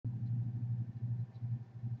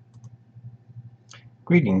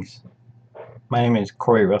Greetings. My name is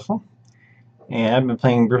Corey Russell, and I've been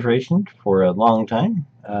playing Preparation for a long time,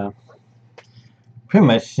 pretty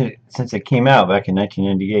much since it came out back in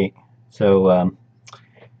 1998. So,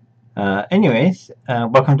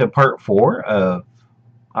 welcome to part 4 of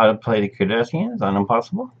How to Play the Cardassians on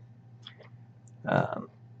Impossible. Um,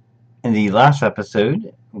 in the last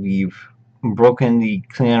episode, we've broken the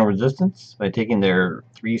Klingon resistance by taking their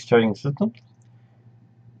 3 starting systems,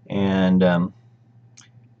 and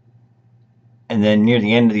then near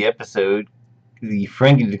the end of the episode, the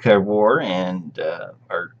Ferengi declared war, and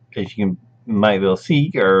as you might be able to see,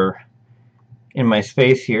 are in my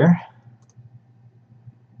space here.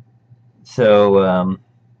 So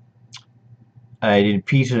I did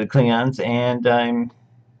peace with the Klingons, and I'm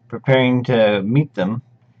preparing to meet them.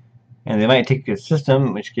 And they might take a system,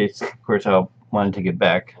 in which case, of course, I'll want to take it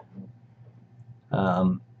back.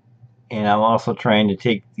 And I'm also trying to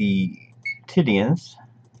take the Tidians.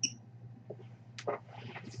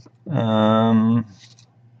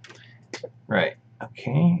 Right.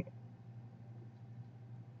 Okay.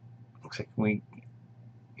 Looks like we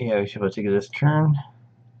should be able to take this turn.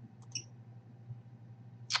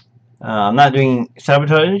 I'm not doing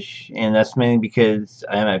sabotage, and that's mainly because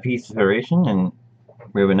I am at peace with Federation, and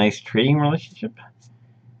we have a nice trading relationship.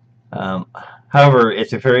 However,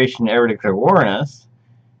 if the Federation ever declare war on us,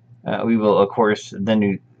 we will, of course, then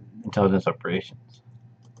do intelligence operations.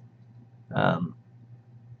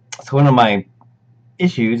 So one of my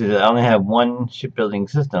issues is that I only have one shipbuilding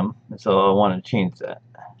system, so I want to change that.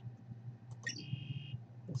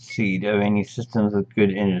 Let's see, do I have any systems with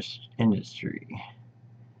good industry?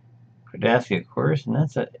 Cardassia, of course, and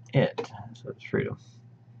that's it. So it's freedom.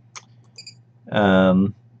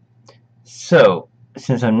 So,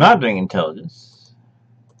 since I'm not doing intelligence,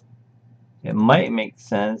 it might make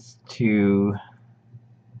sense to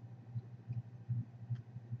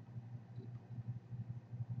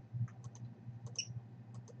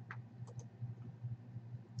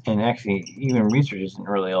and actually even research isn't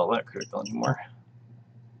really all that critical anymore.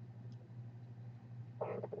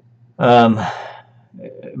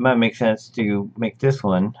 It might make sense to make this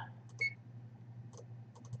one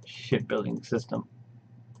shipbuilding system.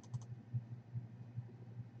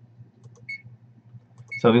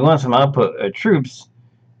 So we want some output troops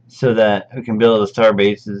so that we can build the star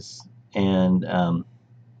bases and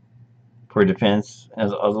for defense,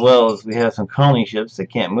 as well as we have some colony ships that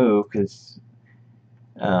can't move because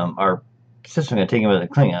our system got taken by the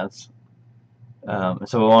Klingons.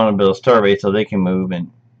 So we want to build a star base so they can move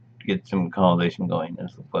and get some colonization going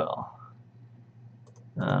as well.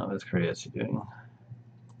 What's Cardassia doing?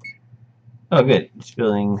 Oh, good. It's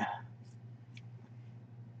building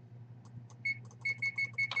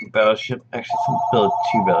battleship. Actually, let's build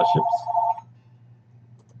 2 battleships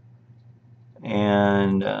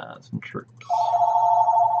and some troops.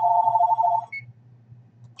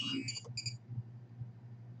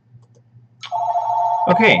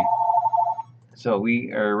 Okay, so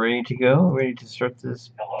we are ready to go. Ready to start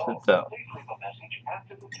this out.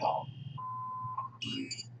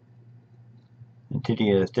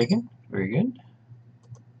 Antidia is taken. Very good.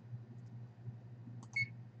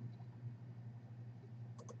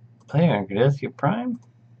 Play on Cardassia Prime.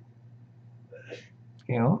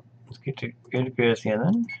 Okay, well, let's get to Cardassia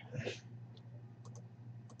then.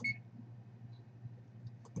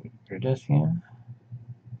 Cardassia.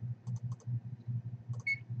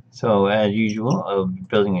 So, as usual, I'll be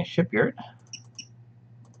building a shipyard.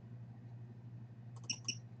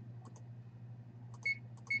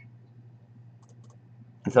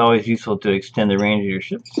 It's always useful to extend the range of your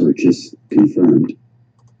ships. Purchase confirmed.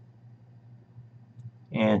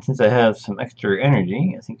 And since I have some extra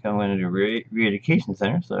energy, I think I'm going to do re-education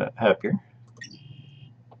center, so I'm happier.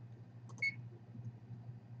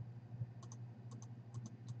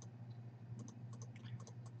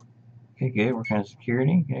 Okay, good. Working on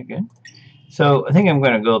security. Okay, good. So I think I'm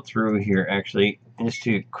going to go through here actually, just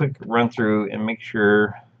to quick run through and make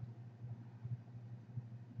sure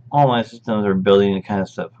all my systems are building the kind of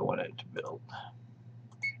stuff I wanted to build.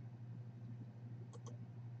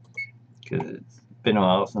 Because it's been a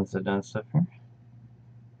while since I've done stuff here.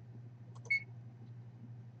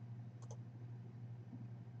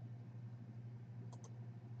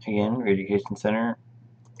 Again, re-education center.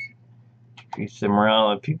 Increase the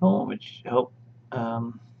morale of people, which help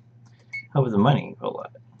with the money a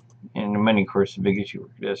lot. And the money, of course, is a big issue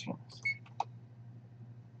for Cardassians.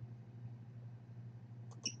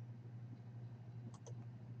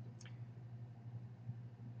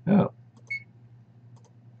 Oh.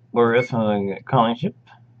 Lower Earth on the colony ship.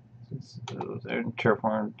 Those are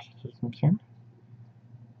terraformed systems here.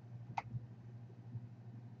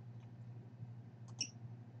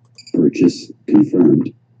 Purchase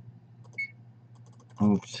confirmed.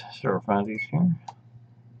 Oops, several find these here.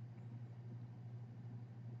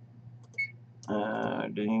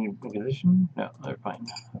 Do you need a position? No, they're fine.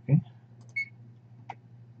 Okay.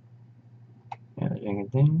 Yeah, they're doing a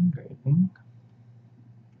thing, great thing.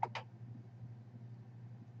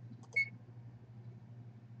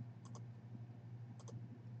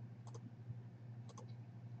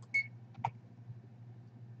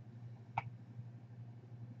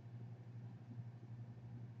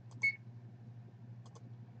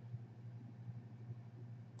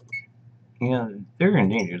 Yeah, they're in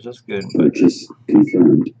danger. That's good. Purchase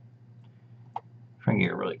confirmed. Ferengi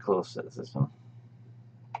are really close to the system.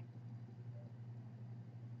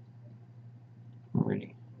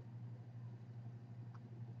 Really.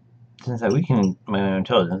 Since I weaken my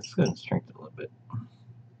intelligence, let's go ahead and strengthen a little bit.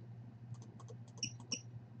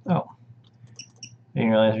 Oh. I didn't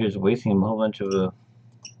realize we were just wasting a whole bunch of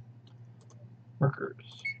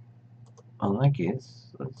workers. Well, in that case,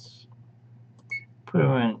 let's put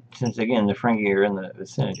them in, since again the Ferengi are in the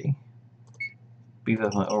vicinity. Beef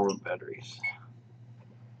up my orbital batteries.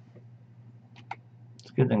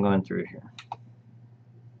 It's good thing going through here.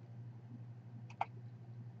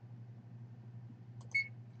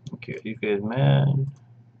 Okay, are you guys mad?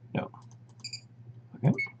 No.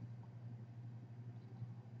 Okay.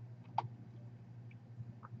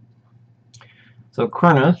 So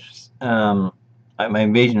Kronos, my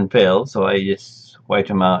invasion failed, so I just wiped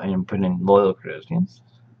them out and put in loyal Cardassians.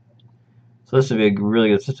 So this would be a really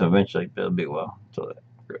good system eventually, but it'll be well. So,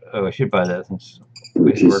 oh, I should buy that since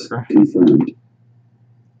waste worker. Confirmed.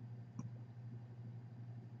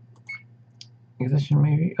 Position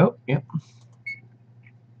maybe. Oh, yep.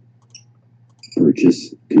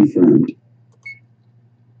 Purchase confirmed.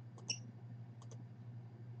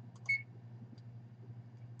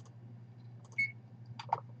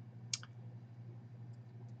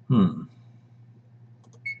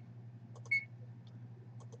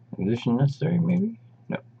 Position necessary maybe?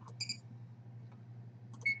 No.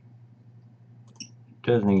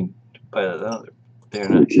 Does need to buy that out. They're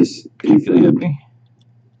not particularly happy.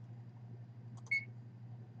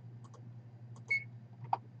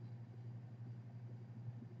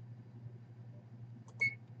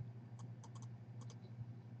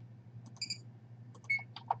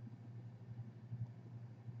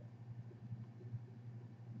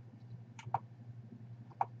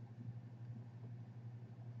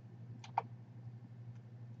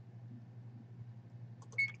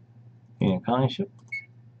 Yeah, colony ship.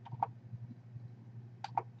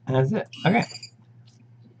 And that's it. Okay.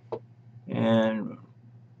 And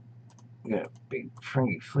we got a big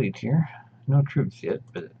Ferengi fleet here. No troops yet,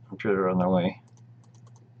 but I'm sure they're on their way.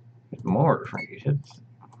 There's more Ferengi ships.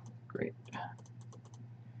 Great.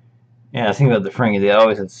 Yeah, I think about the Ferengi. They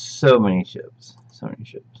always had so many ships. So many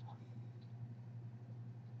ships.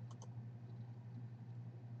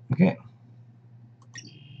 Okay.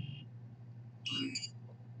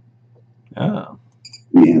 Oh.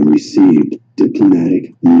 We have received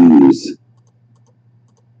diplomatic news.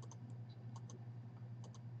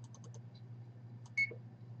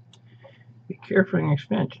 Be careful in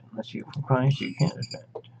expansion, unless you find you can't expand.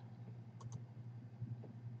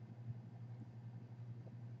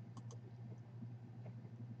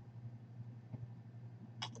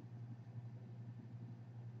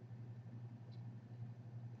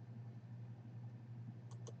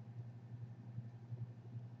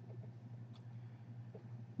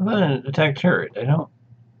 I thought an attack turret. I don't.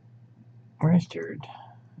 Where is turret?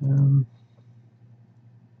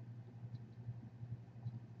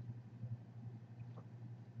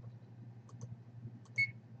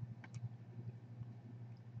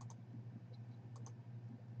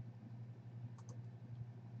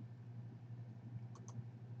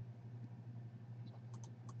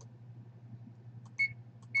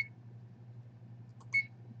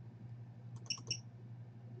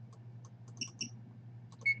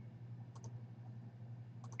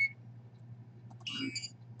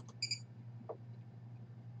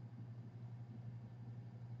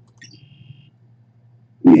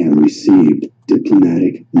 We have received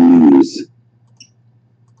diplomatic news.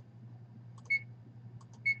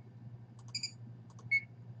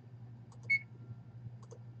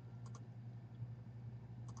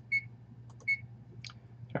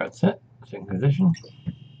 Turret set. Second position.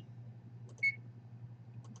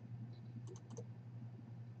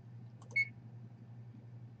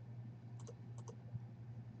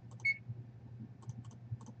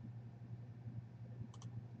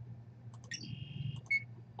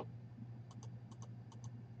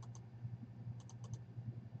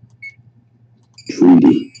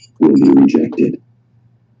 Treaty will be rejected.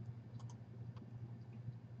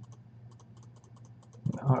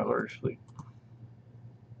 Large fleet.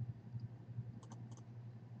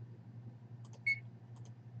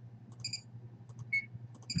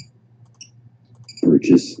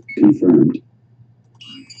 Purchase confirmed.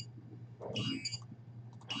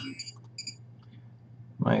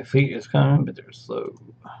 My fleet is coming, but they're slow.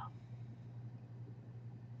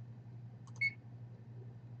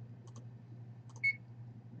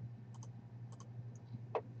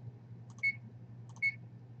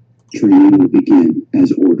 Training will begin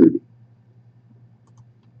as ordered.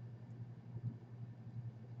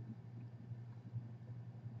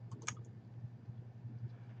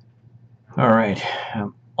 Alright,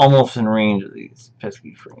 I'm almost in range of these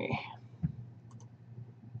pesky Ferengi.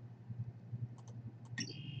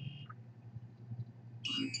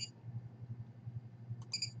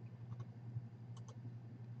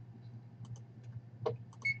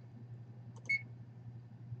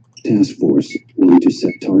 Task force will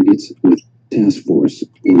intercept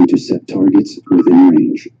targets within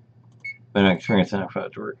range. But I'm experienced enough for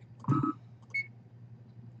that to work.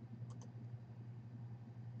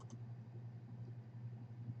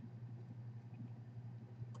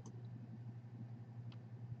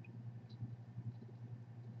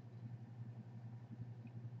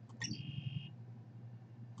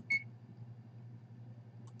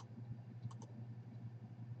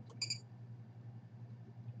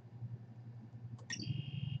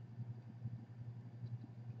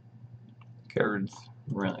 Carrots,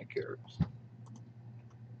 really carrots.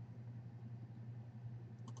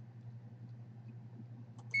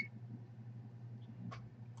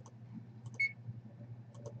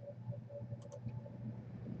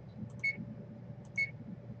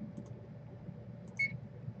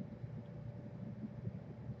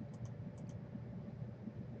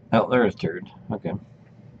 Oh, there's turd. Okay.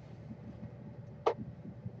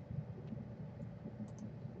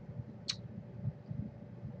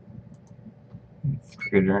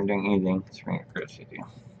 Forget aren't doing anything. Spring across you do.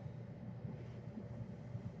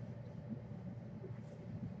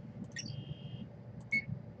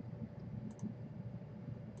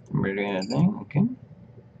 Remember doing anything? Okay.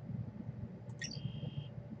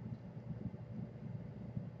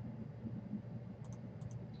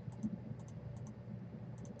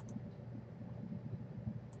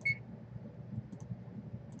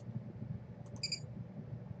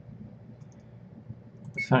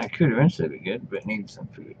 The Sonic could eventually be good, but it needs some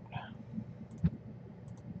food.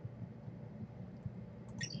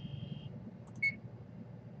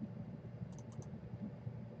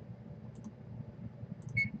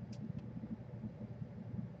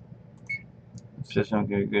 It's just not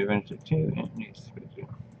going to be good eventually too, and it needs food too.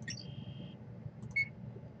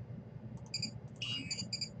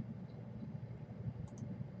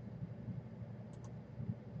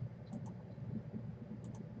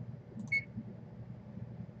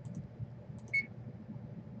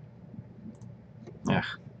 Ugh.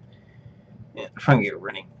 Yeah, Fungi are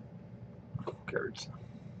running cards.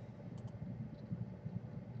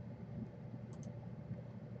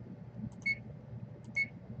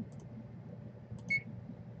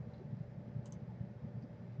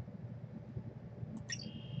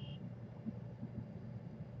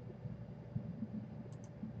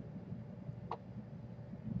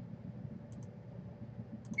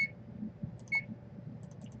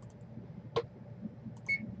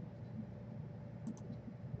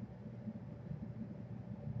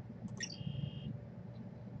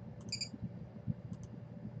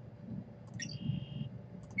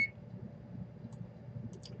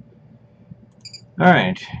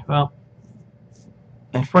 Alright, well,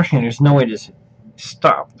 unfortunately, there's no way to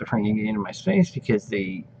stop the Ferengi getting into my space because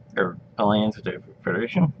they are alliance with the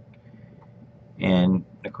Federation. And,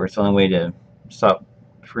 of course, the only way to stop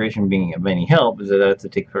the Federation being of any help is that I have to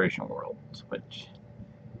take Federation worlds, which,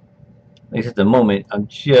 at least at the moment, I'm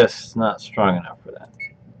just not strong enough for that.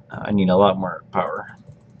 I need a lot more power.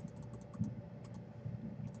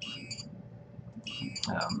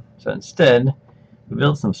 So instead, we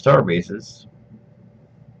build some star bases,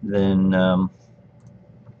 then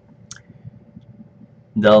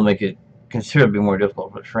that'll make it considerably more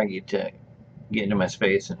difficult for Ferengi to get into my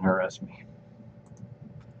space and harass me.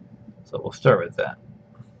 So we'll start with that.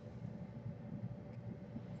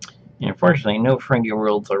 And unfortunately, no Ferengi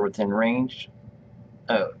worlds are within range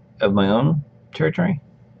of my own territory.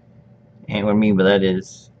 And what I mean by that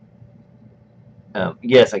is,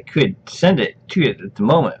 yes, I could send it to it at the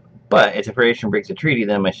moment, but if the Federation breaks the treaty,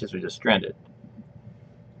 then my ships are just stranded.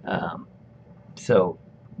 So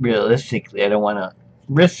realistically, I don't want to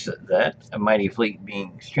risk that, a mighty fleet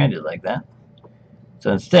being stranded like that.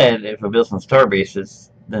 So instead, if I build some star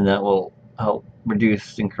bases, then that will help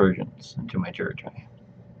reduce incursions into my territory.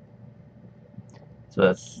 So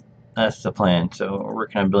that's the plan. So we're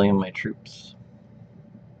working on building my troops.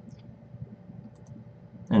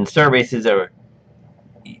 And star bases are,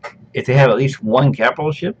 if they have at least one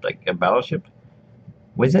capital ship, like a battleship,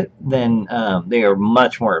 with it, then they are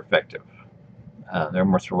much more effective. They're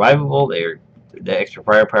more survivable. The extra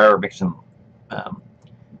firepower makes them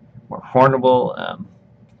more formidable.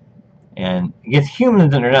 And against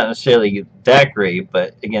humans, they're not necessarily that great,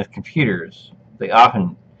 but against computers, they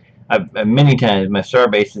often. Many times, my star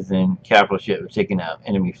bases and capital ships have taken out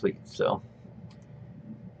enemy fleets. So,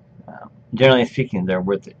 generally speaking, they're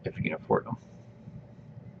worth it if you can afford them.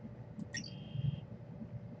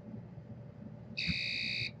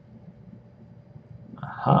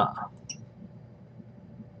 Aha.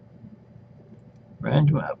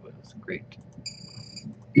 Random outputs. Great.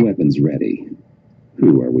 Weapons ready.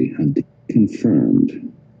 Who are we hunting?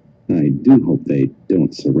 Confirmed. I do hope they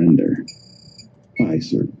don't surrender. Aye,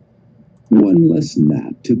 sir. One less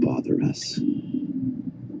gnat to bother us.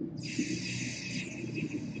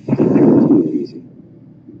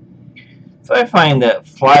 So I find that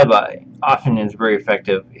flyby often is very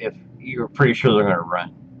effective if you're pretty sure they're going to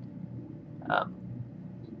run.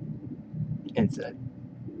 It's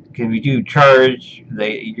if you do charge,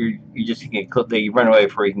 you just can get they run away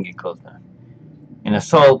before you can get close enough. In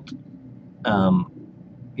assault,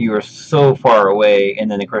 you are so far away, and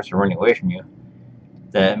then of course they're running away from you,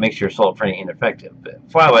 that makes your assault pretty ineffective. But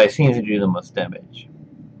flyby seems to do the most damage.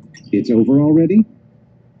 It's over already?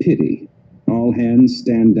 Pity. All hands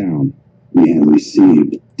stand down. We have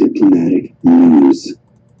received diplomatic news.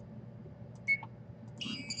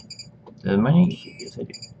 The money? Yes, I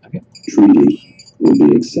do. Okay. Treaty will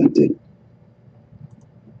be accepted.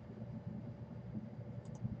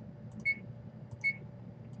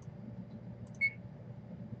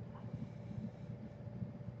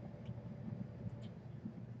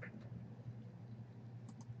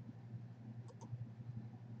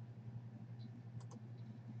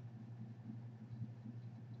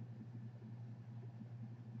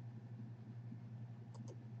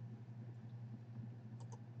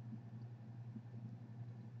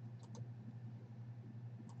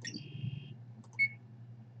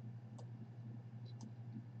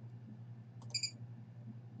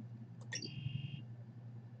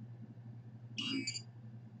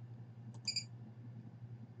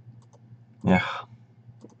 Yeah.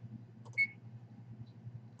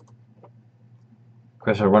 Of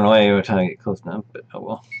course, I run away every time I get close enough, but oh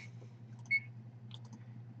well.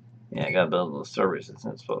 Yeah, I gotta build those servers as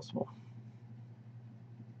soon as possible.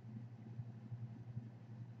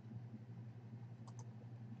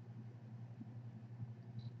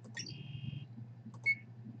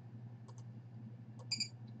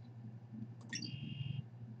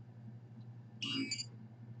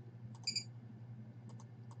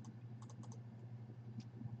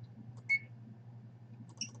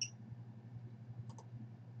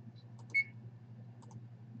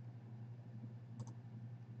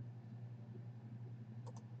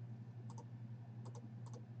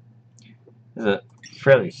 It's a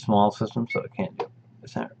fairly small system, so it can't do.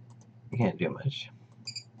 It's not. You can't do much.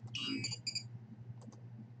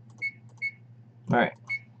 All right.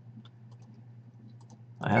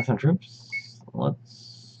 I have some troops.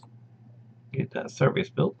 Let's get that service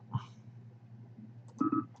built.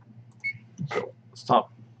 So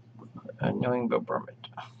stop annoying bombardment.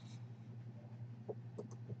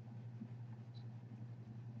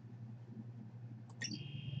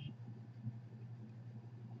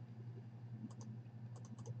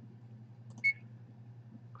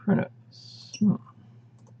 Chronos.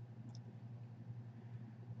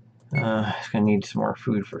 It's gonna need some more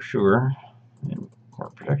food for sure, and more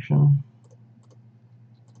protection.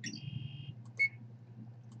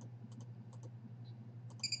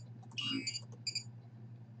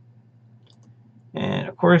 And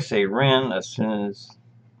of course, they ran as soon as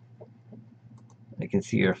they can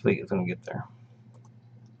see your fleet is gonna get there.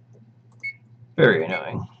 Very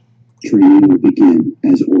annoying. Training will begin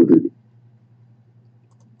as ordered.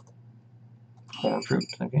 4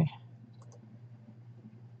 troops, okay.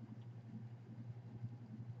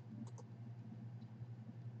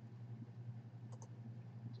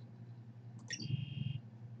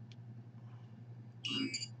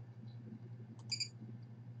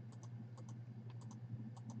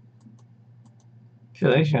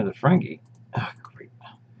 Affiliation of the Ferengi. Ah, great.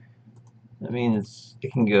 That means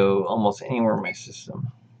it can go almost anywhere in my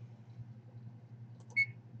system.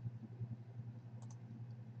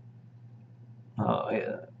 Oh,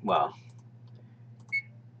 yeah. Wow.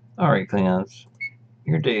 Alright, Klingons.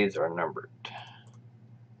 Your days are numbered.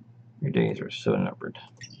 Your days are so numbered.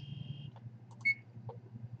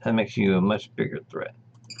 That makes you a much bigger threat.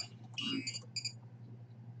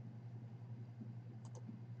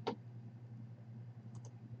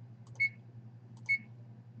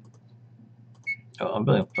 Oh, I'm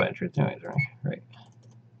building fighting troops anyways, right? Right.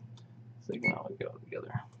 So they can all go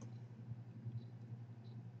together.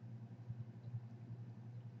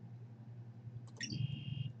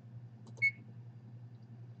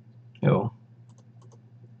 Oh.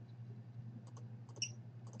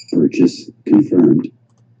 Purchase confirmed.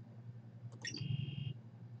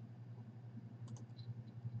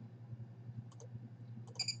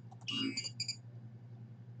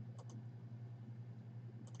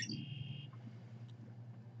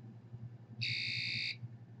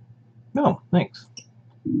 No, thanks.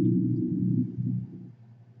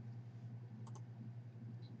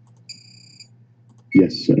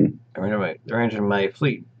 Yes, sir. They're entering my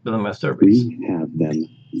fleet, building my starbase. We have them.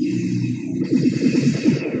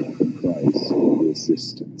 The price of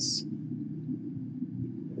resistance.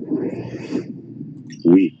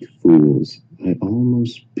 Weak fools. I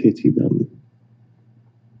almost pity them.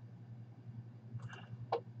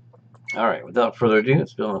 Alright, without further ado,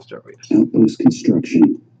 let's build my starbase. Outpost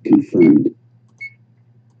construction confirmed.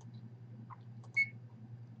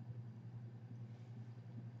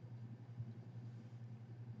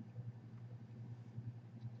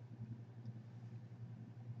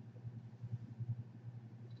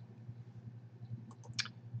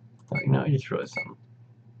 Oh, you know, I just realized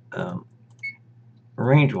something.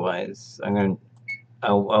 Range-wise, I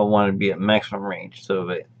want to be at maximum range, so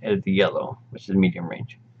at the yellow, which is medium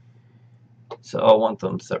range. So I'll want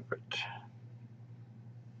them separate.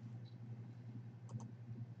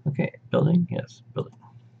 Okay, building? Yes, building.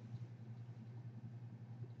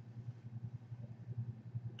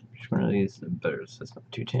 Which one of these is a better system?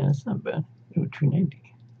 210, that's not bad. Ooh, 290.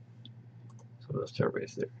 So the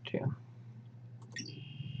starbase there, too.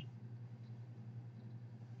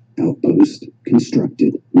 Outpost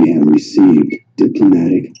constructed. We have received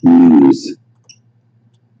diplomatic news.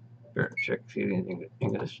 Better check see anything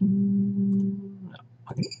English. No.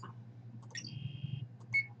 Okay.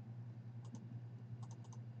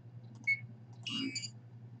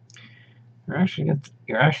 You're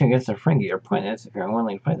actually against the Ferengi. Your point is, if you're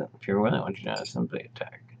unwilling to fight them, if you're willing, I want you to not simply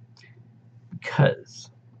attack. Because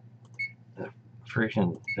the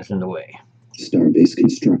friction is in the way. Starbase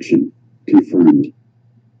construction confirmed.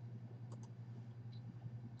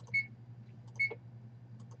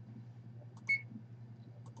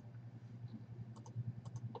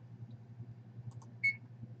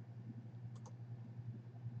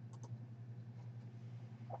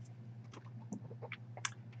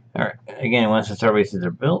 Alright, again, once the starbases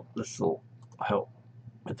are built, this will help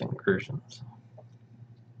with incursions.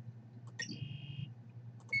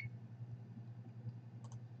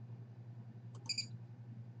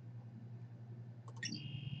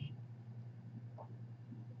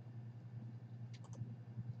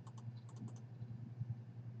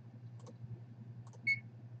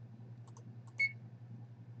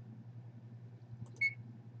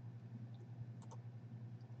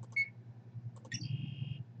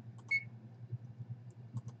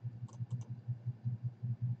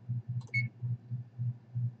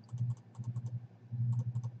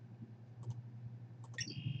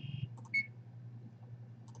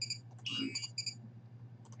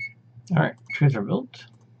 Alright, trees are built.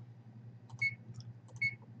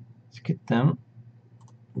 Let's get them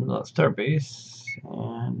in the starbase,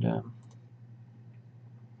 and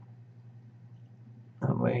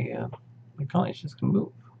that way the colonies just can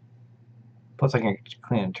move. Plus, I can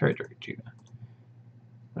clean territory too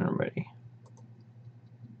when I'm ready.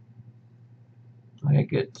 Okay,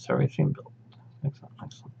 good. Starbase being built. Excellent,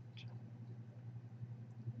 excellent.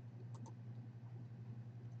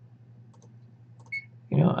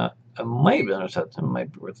 You know, I might be able to set them.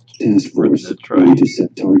 Might be worth Task force a try. will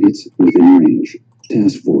intercept targets within range.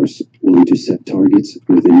 Task force will intercept targets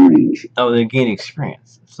within range. Oh, they gain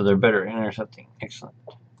experience, so they're better at intercepting. Excellent.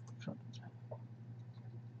 Excellent.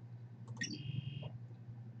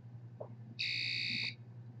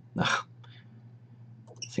 Ugh.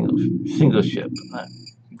 Single ship. Not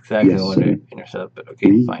exactly Yes, what sir. to intercept, but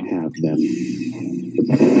okay, We fine. have them. The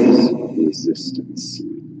price of resistance.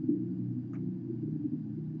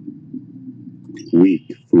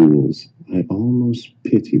 Weak fools. I almost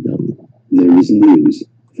pity them. There is news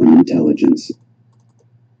from intelligence.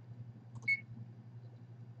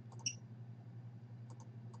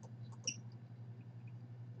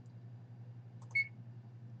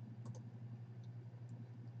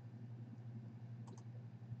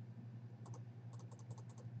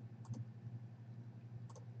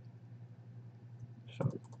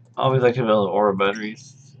 So, always like to build aura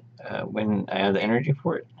batteries when I have the energy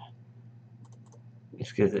for it.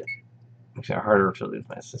 Just because it makes it harder to lose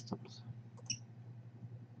my systems.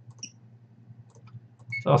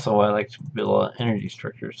 It's also why I like to build an energy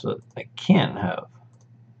structure so that I can have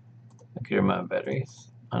a good amount of batteries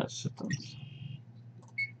on its systems.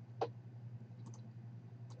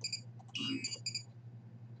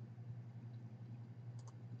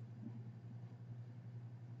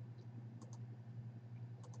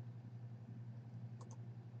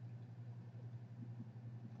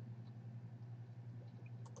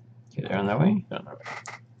 Okay, they're on their way. They're on their way.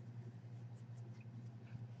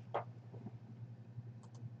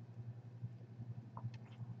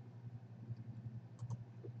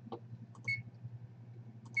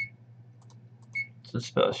 It's a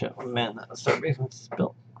spell ship. Man, that starbase was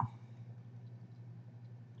built.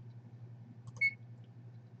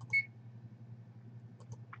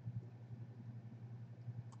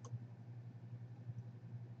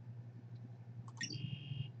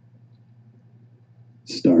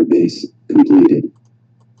 Starbase completed.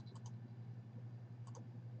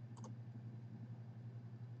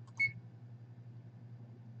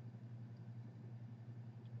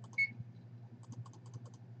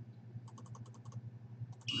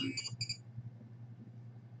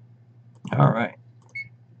 Alright.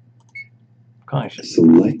 Calling ship.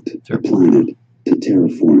 Select a planet to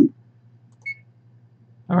terraform.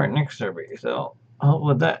 Alright, next starbase. So,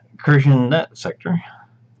 with that incursion in that sector,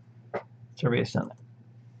 starbase on it.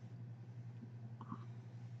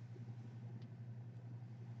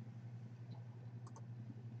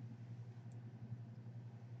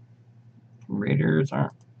 Raiders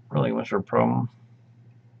aren't really much of a problem.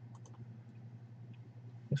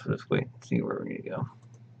 Guess we'll just wait and see where we need to go.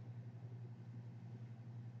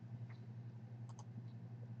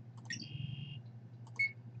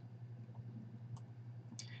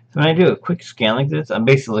 So when I do a quick scan like this, I'm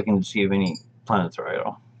basically looking to see if any planets are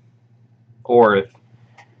idle. Or if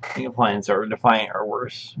any planets are defiant or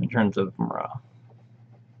worse in terms of morale.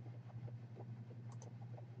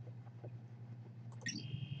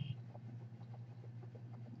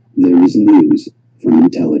 There is news from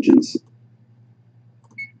intelligence.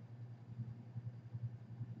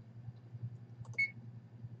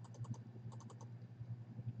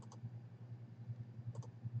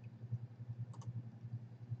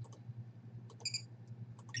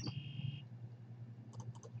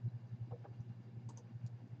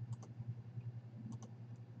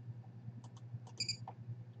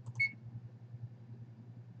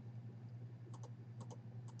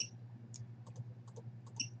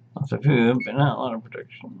 Lots of food, but not a lot of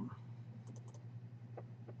protection.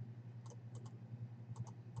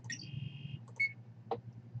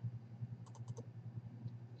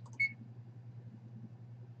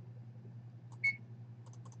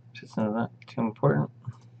 Just not too important.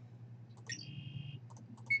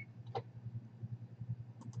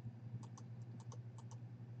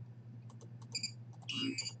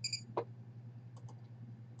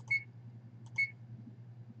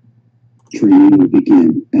 Training will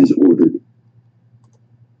begin as ordered.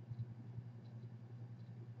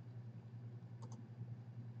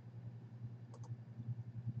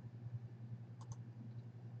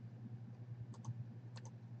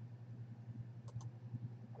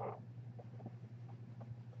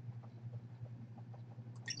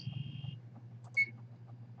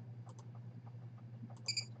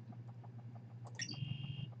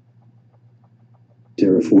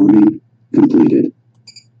 Terraforming completed.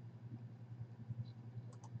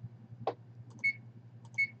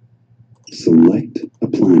 Select a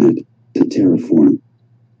planet to terraform.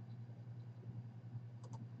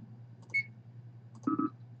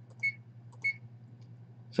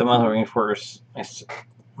 So I'm also reinforce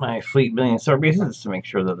my fleet building starbases to make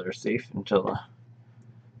sure that they're safe until the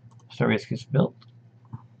starbase gets built.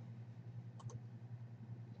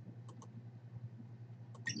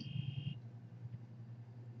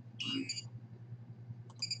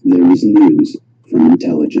 There is news from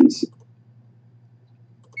intelligence.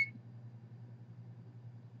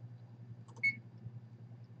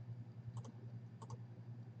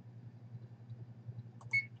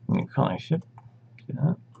 I'm going to call my ship. Do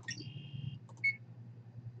that.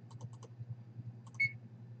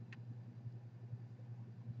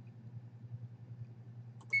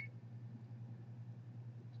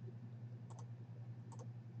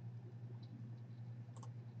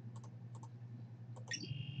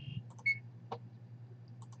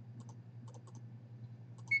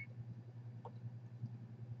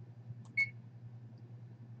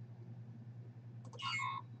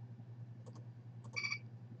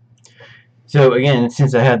 So again,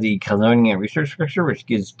 since I have the Caledonia research structure, which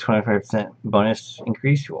gives 25% bonus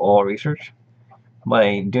increase to all research,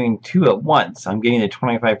 by doing 2 at once, I'm getting the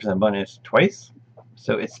 25% bonus twice.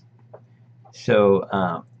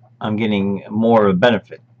 I'm getting more of a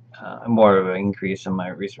benefit, more of an increase in my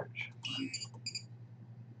research.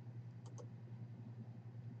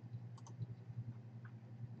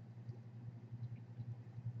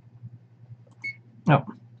 Oh,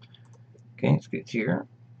 okay, let's get here.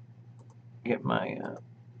 Get my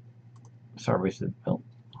starbases built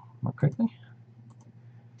more quickly.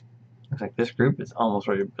 Looks like this group is almost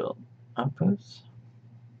ready to build outposts.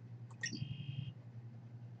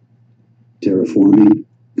 Terraforming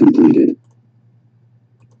completed.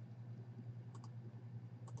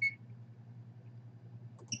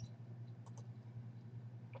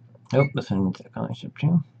 Nope, this one needs a colony ship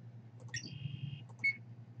too.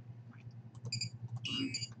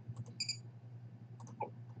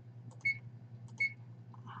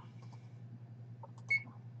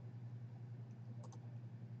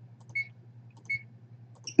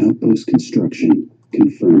 Outpost construction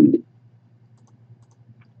confirmed.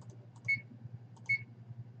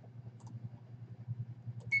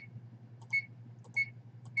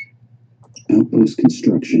 Outpost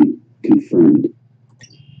construction confirmed.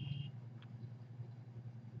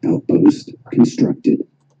 Outpost constructed.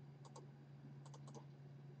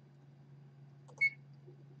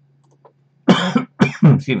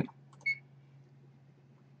 Excuse me.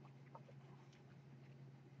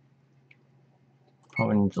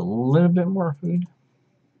 Probably needs a little bit more food.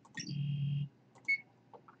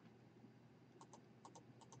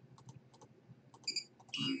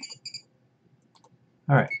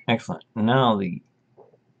 Alright, excellent. Now the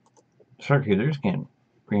circulators can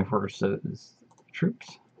reinforce those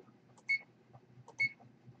troops.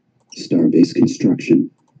 Starbase construction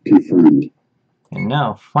confirmed. And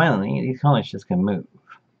now, finally, these colony ships can move.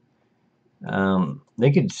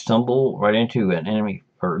 They could stumble right into an enemy,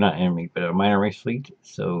 or not enemy, but a minor race fleet,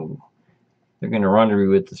 so they're going to rendezvous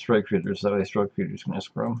with the strike cruisers, so that way strike cruisers can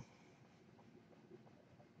escrow them.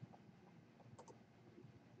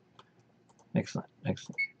 Excellent,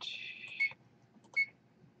 excellent.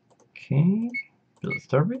 Okay, build a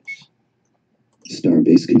starbase.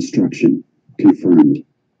 Starbase construction confirmed.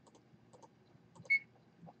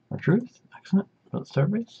 Our truth, excellent. Build a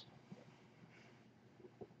starbase.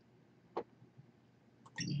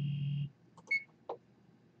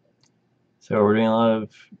 So we're doing a lot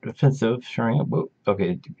of defensive, showing up. Whoa,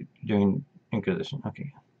 okay, doing Inquisition.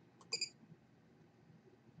 Okay.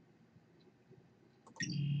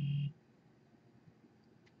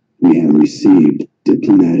 We have received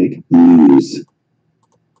diplomatic news.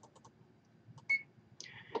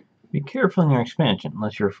 Be careful in your expansion.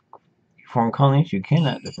 Unless you're foreign colonies, you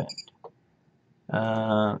cannot defend.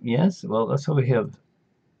 Yes, well, that's why we have,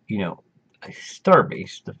 you know, a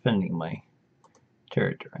starbase defending my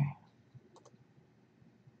territory.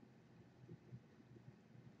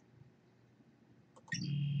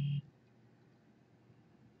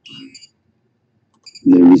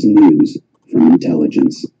 There is news from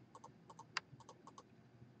intelligence.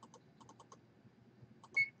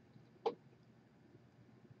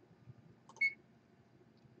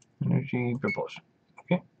 Energy propulsion.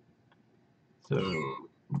 Okay. So,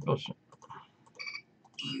 propulsion.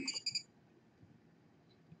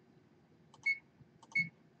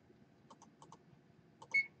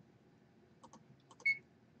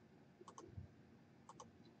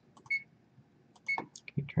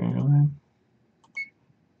 Keep turning away.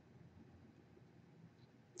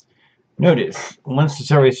 Notice, once the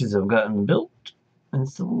starbases have gotten built and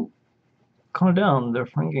still calm down their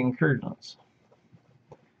Ferengi incursions.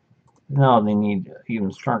 Now they need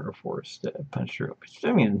even stronger force to punch through.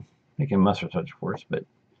 I mean, they can muster such force, but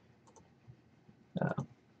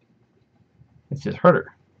it's just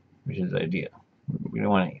harder, which is the idea. We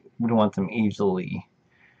don't want them easily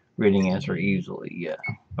raiding us or easily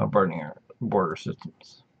bombarding our border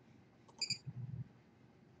systems.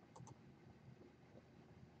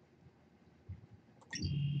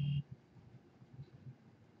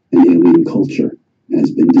 An alien culture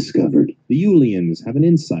has been discovered. The Yulians have an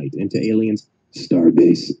insight into aliens.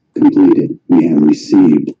 Starbase completed. We have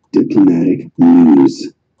received diplomatic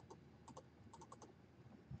news.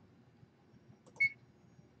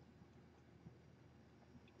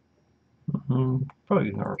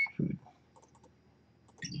 Probably our food.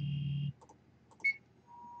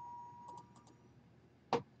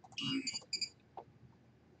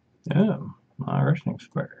 Oh, my ration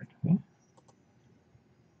expired. Okay.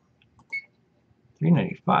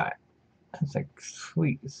 395. That's like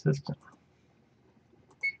sweet system.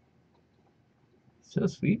 So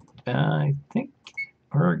sweet. I think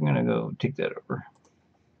we're gonna go take that over.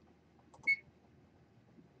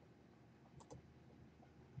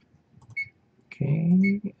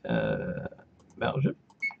 Okay, battleship,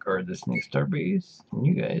 guard this new starbase. And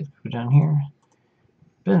you guys go down here.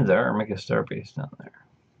 Benzar, make a starbase down there.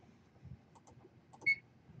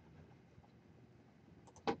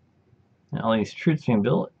 And all these troops being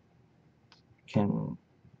built can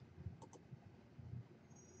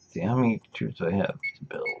see how many troops I have to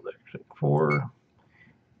build. Actually, 4.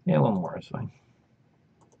 Yeah, 1 more is fine.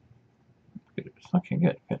 Good. It's okay,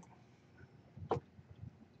 good, good.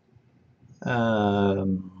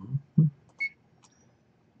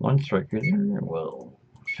 One strike cruiser will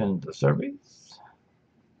defend the starbase.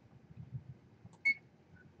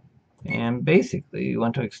 And basically, we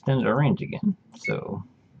want to extend our range again, so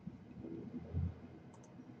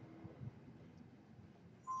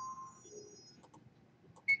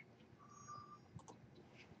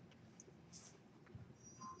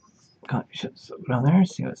ships down there,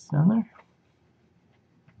 see what's down there.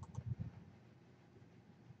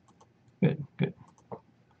 Good, good.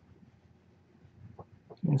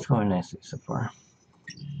 It's going nicely so far.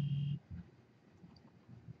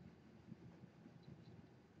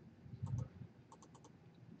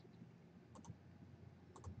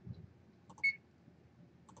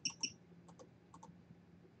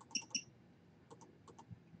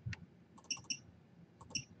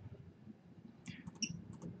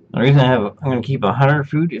 The reason I'm going to keep 100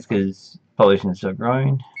 food is because population is still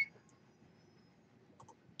growing.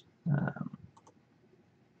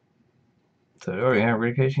 So I already have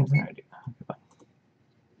relocations already.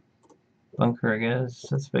 Bunker, I guess.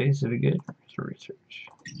 That space would be good for research.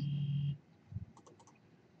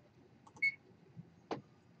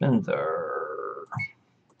 Benzar.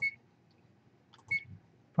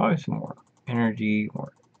 Probably some more energy,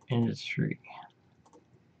 more industry.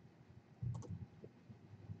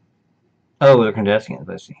 Oh, they're Cardassians,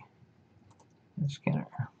 I see. Scanner.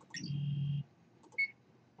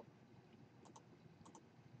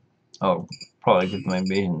 Oh, probably because my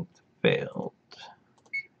invasion failed.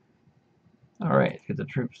 Alright, get the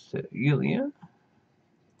troops to Yulia.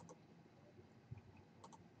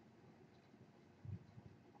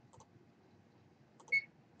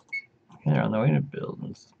 Okay, they're on the way to build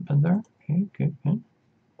Benzar. Okay, good, good.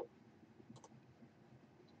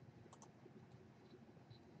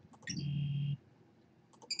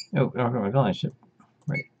 Oh, I've got my colony ship.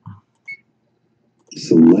 Right.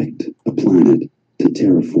 Select a planet to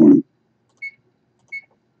terraform.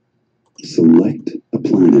 Select a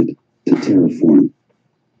planet to terraform.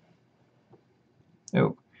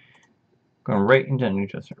 Oh, going right into New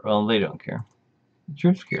Chester. Well, they don't care. The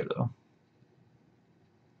troops care, though.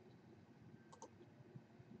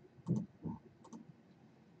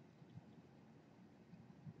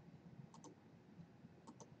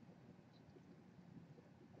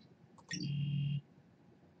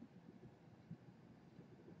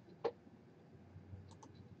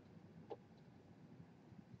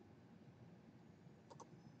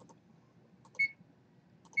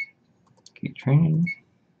 Keep training.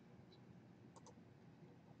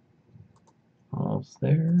 Almost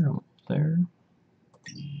there, almost there.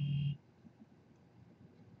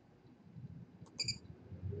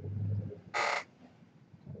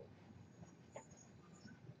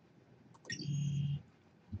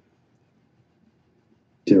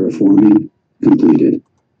 Terraforming completed.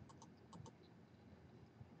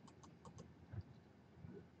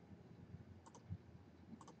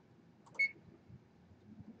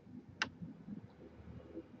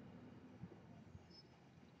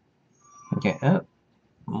 Okay, that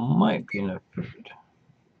might be enough food.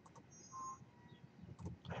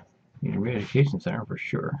 Need a re-education center for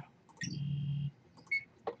sure.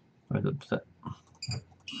 I was upset.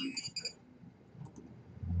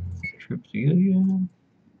 Troops Yulia.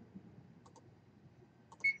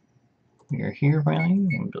 You're here finally. You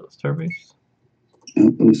can build a starbase.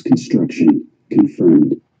 Outpost construction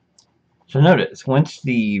confirmed. So notice, once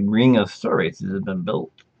the ring of starbases has been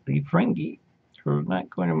built, the Ferengi are not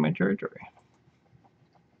going to my territory.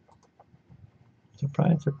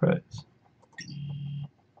 Surprise, surprise.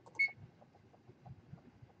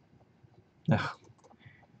 Ugh.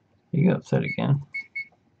 You get upset again.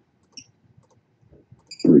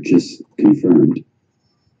 Purchase confirmed.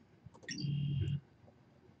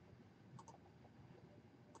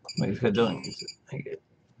 Like he's got doing it.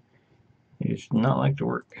 He does not like to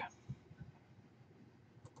work.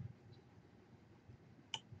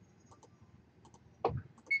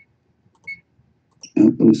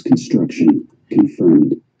 Outpost construction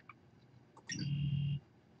confirmed.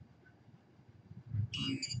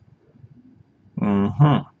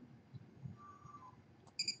 Mm-hmm.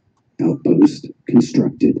 Outpost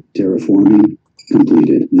constructed. Terraforming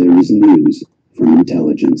completed. There is news from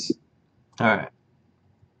intelligence. Alright.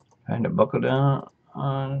 Trying to buckle down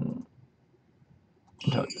on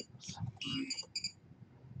intelligence.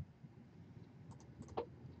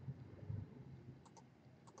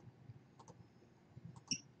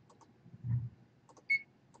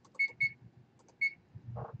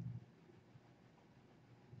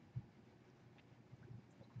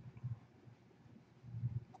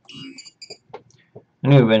 I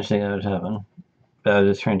knew eventually that would happen, but I was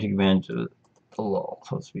just trying to take advantage of the lull,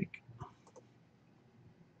 so to speak.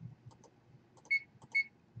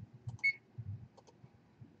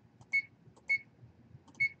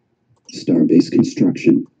 Starbase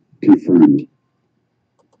construction confirmed.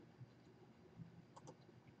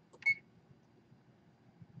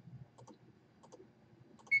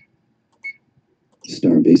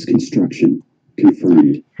 Starbase construction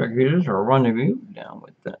confirmed. Strike readers or rendezvous down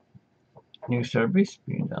with that new starbase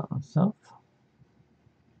being down south.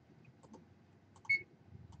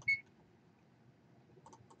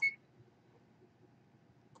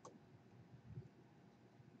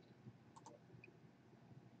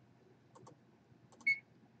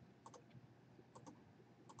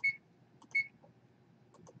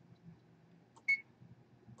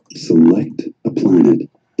 Select a planet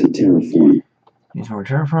to terraform. Need some more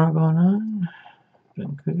terraform going on.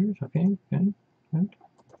 Critters, okay, good, good.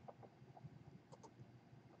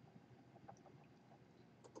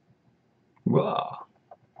 Wow.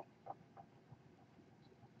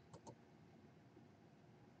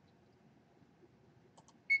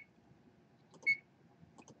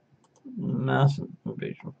 Massive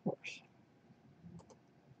invasion force.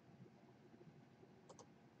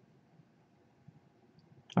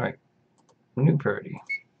 Alright, new priority.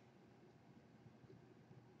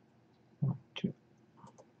 1, 2.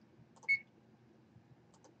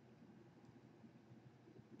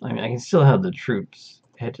 I mean, I can still have the troops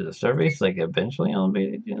head to the starbase, like eventually on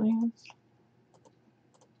invade aliens.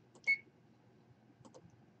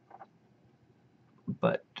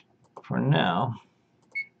 But for now,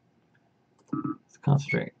 let's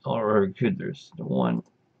concentrate all our recruiters to one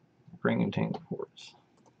bringing tank force.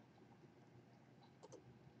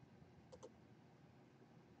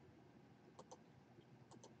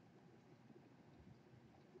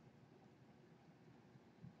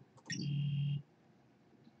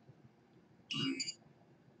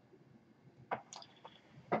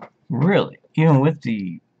 Really, even with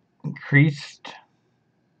the increased,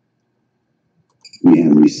 We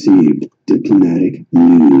have received diplomatic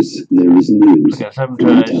news. There is news okay, from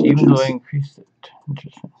sabotage, even though I intelligence. increased it.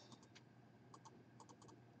 Interesting.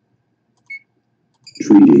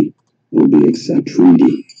 Treaty will be accepted.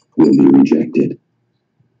 Treaty will be rejected.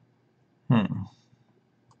 Hmm.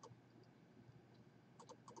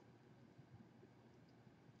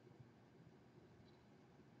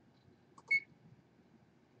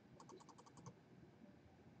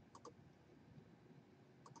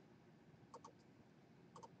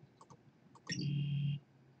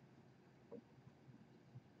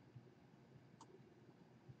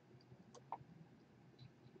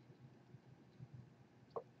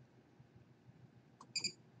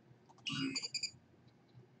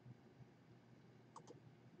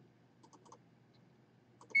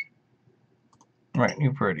 Right,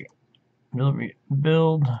 new priority.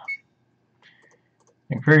 Build.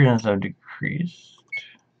 Incursions have decreased.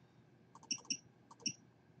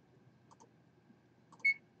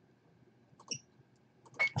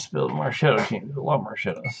 Let's build more shadow teams. A lot more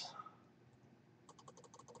shadows.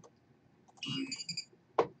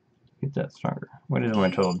 Get that stronger. What is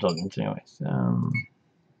my total intelligence, anyways?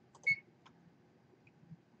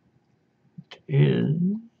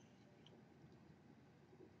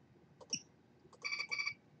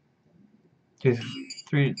 It is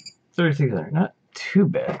 3,600. Not too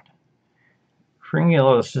bad. Ferengi a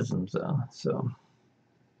lot of systems though, so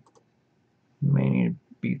may need to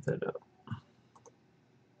beat that up.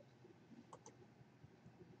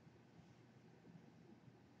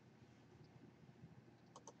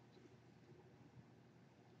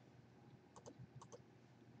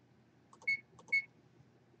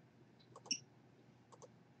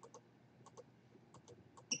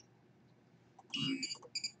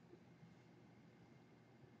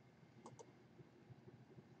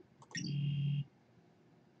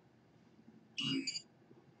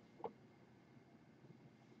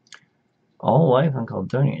 All life on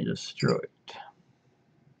Caldonia destroyed.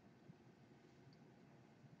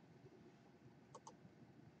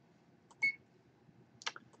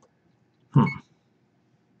 Hmm.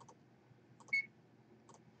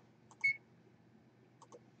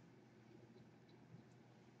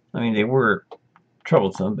 mean, they were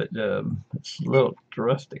troublesome, but it's a little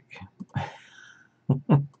drastic.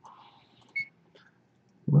 A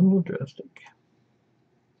little drastic.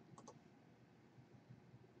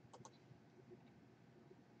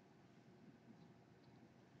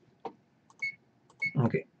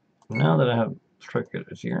 Okay, now that I have strike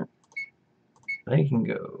getters here, they can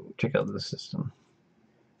go check out the system.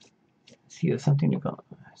 See if something new comes.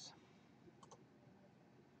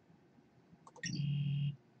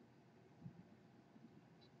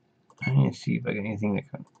 I need to see if I get anything that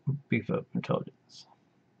can beef up intelligence.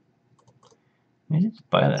 Maybe just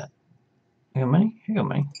buy that. I got money? I got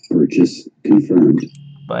money. Purchase confirmed.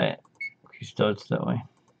 Buy it. Increase intelligence that way.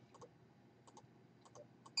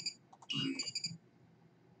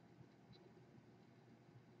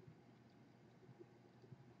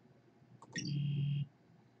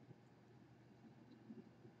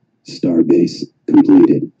 Starbase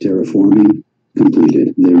completed. Terraforming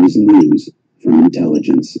completed. There is news from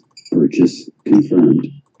intelligence. Purchase confirmed.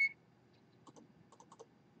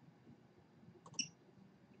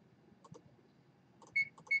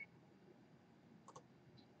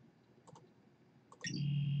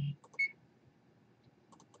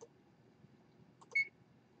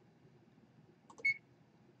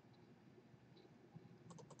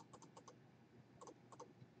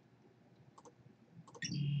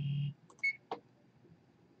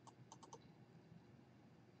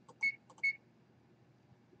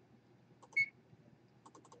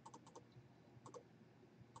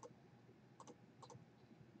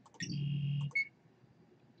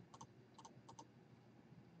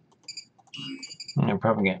 And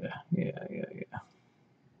propaganda. Yeah.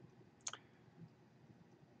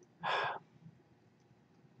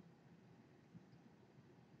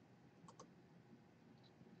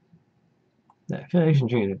 The affiliation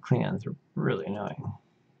tree of the clans are really annoying.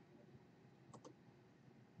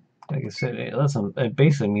 Like I said, it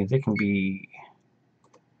basically means they can be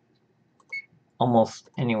almost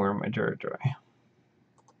anywhere in my territory.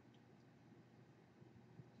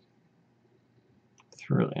 It's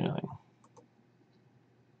really annoying.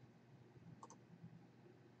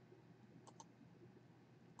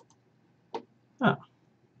 Oh.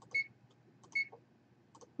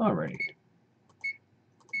 Alrighty.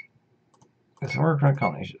 There's some work on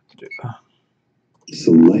colony ship to do.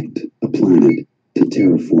 Select a planet to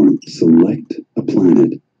terraform. Select a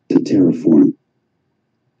planet to terraform.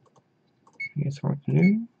 You got some work to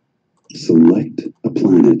do? Select a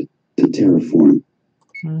planet to terraform.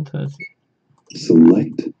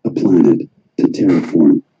 Select a planet to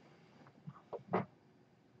terraform.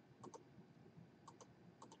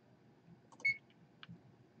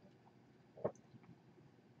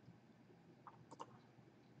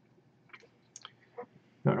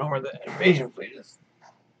 Don't know where the invasion fleet is.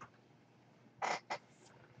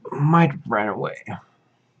 Might run away.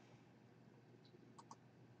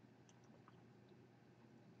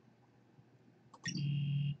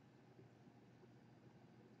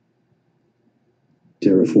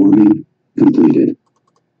 Terraforming completed.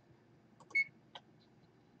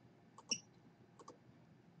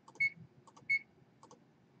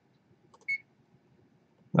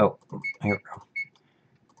 Oh, here we go.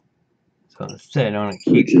 So instead, I want to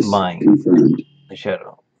keep Purchase buying confirmed. the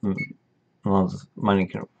shadow, as long as money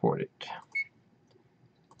can afford it.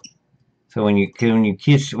 So when you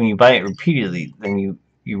buy it repeatedly, then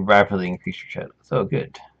you rapidly increase your shadow. So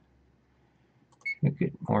good.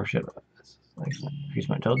 Good. More shadow. Excellent. Increase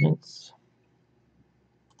my intelligence.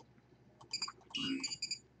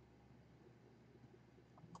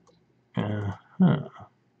 Huh.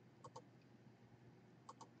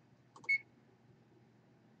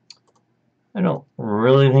 I don't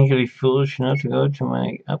really think it'd be foolish enough to go to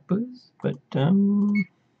my outpost, but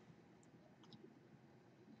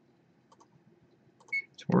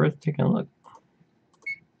it's worth taking a look.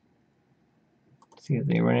 See if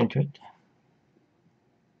they run into it.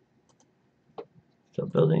 Still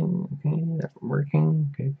building. Okay, that's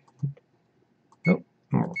working. Okay. Oh,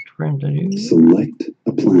 more scrims to do. Select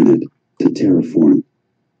a planet to terraform.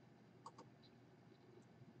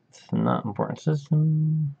 It's not important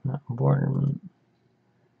system. Not important.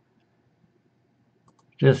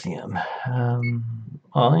 Lithium.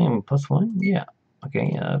 Volume +1? Yeah.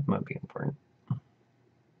 Okay, yeah, that might be important.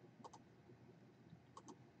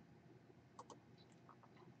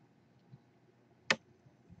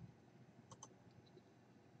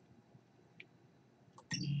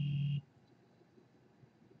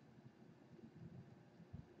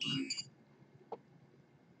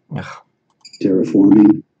 Ugh.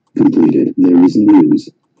 Terraforming completed. There is news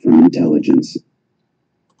from intelligence.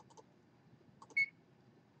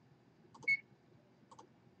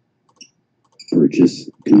 Purchase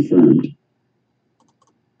confirmed.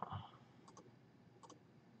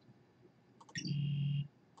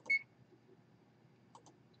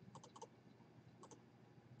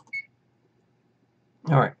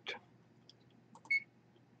 All right.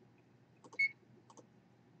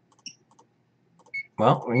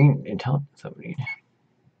 Well, we need intelligence that we need.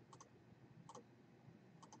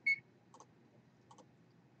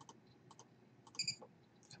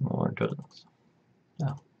 Some more intelligence.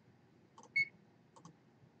 No.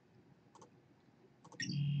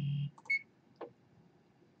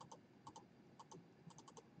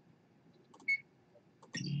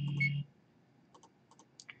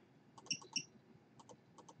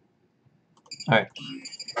 All right.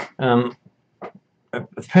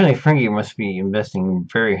 Apparently Ferengi must be investing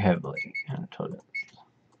very heavily in intelligence.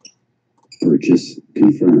 Purchase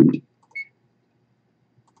confirmed.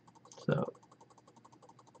 So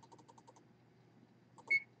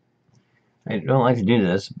I don't like to do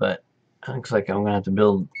this, but it looks like I'm gonna have to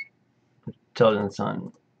build intelligence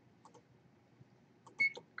on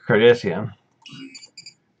Cardassia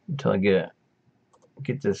until I get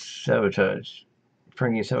this sabotage,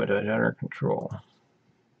 Ferengi sabotage under control.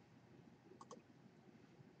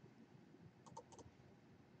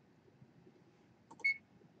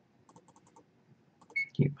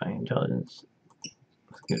 Keep my intelligence.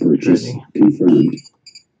 Let's get Purchase ready. confirmed.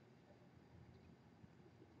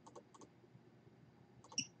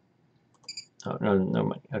 Oh, no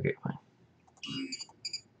money. Okay, fine.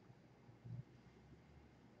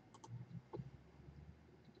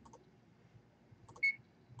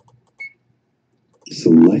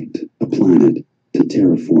 Select a planet to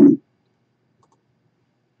terraform.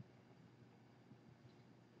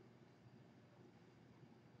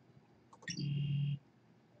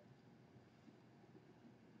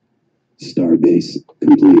 Starbase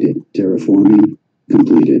completed. Terraforming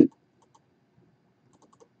completed.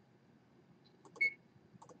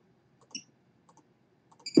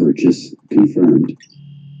 Purchase confirmed.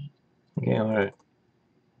 Okay, I'm gonna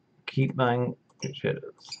keep buying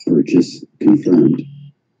shadows Purchase confirmed.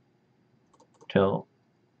 till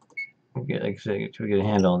we get, like I said, till we get a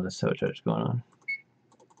handle on this sabotage going on.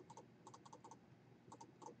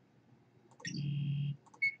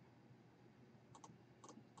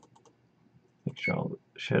 Make sure all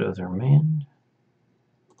the shadows are manned.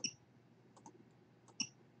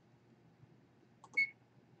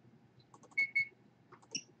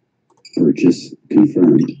 Purchase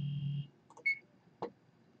confirmed.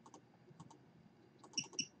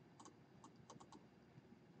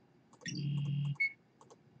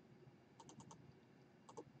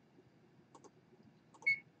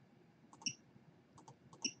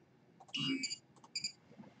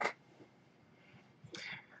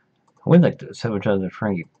 I would like to sabotage the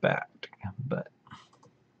Ferengi back, but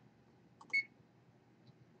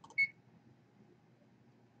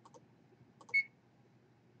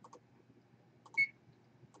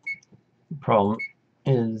the problem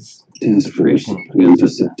is Task Force Federation will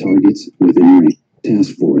intercept targets within range.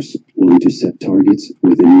 Task Force will intercept targets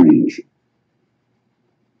within range.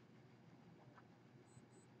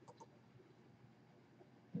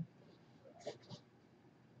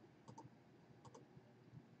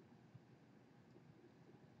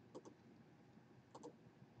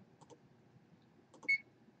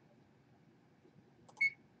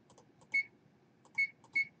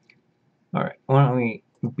 Alright, why don't we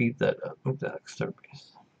beat that up with that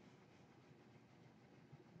starbase?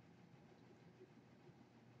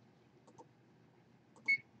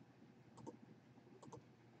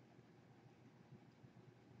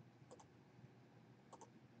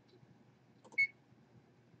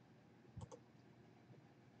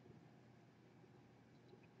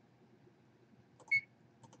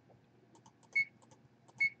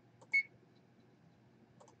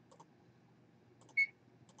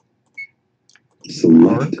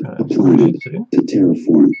 Select a planet to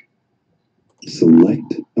terraform.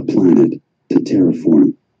 Select a planet to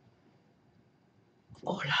terraform.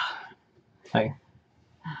 Hola. Hi.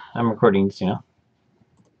 I'm recording this, you know.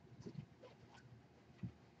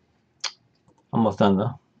 Almost done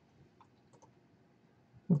though.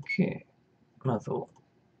 Okay. Muzzle.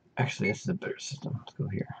 Actually, this is a better system. Let's go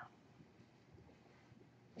here.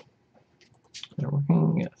 They're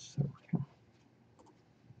working? Yes, they're working.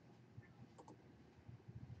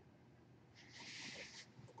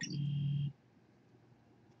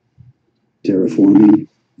 Terraforming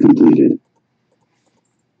completed.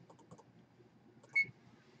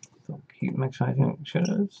 So keep maximizing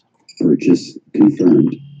shadows. Purchase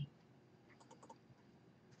confirmed.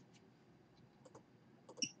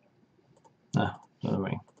 Ah, another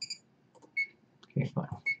way. Okay, fine.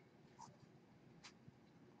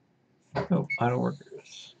 Auto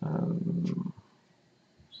workers.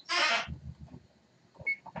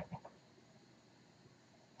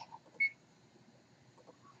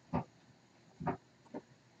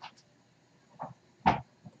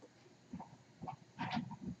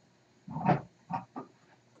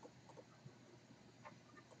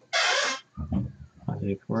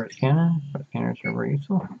 Forward scanner. Forward scanners are very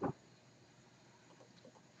useful.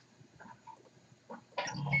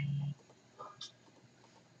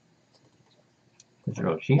 It's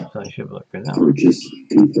real cheap, so I should look for that. Purchase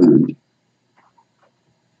confirmed.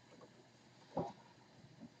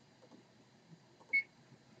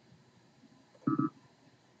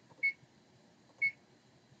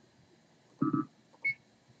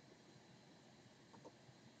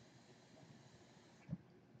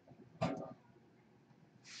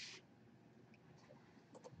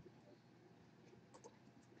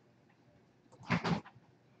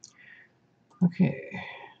 Okay.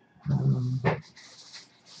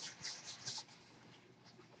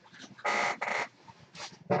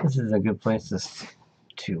 This is a good place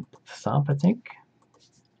to stop, I think.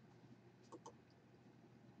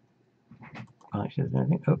 Oh,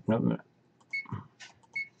 no.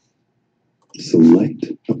 Select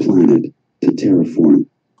a planet to terraform.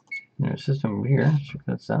 There's a system over here. Check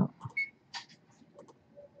this out.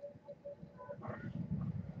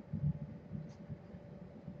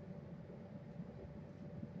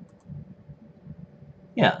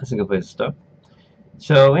 Yeah, this is a good place to stop.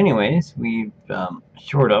 So anyways, we've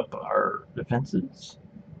shored up our defenses.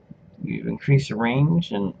 We've increased the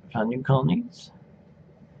range and found new colonies.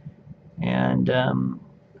 And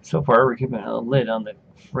so far, we're keeping a lid on the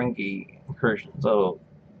Ferengi incursions. So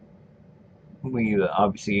we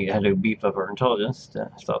obviously had to beef up our intelligence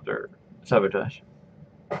to stop their sabotage.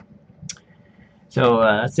 So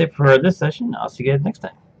that's it for this session. I'll see you guys next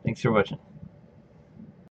time. Thanks for watching.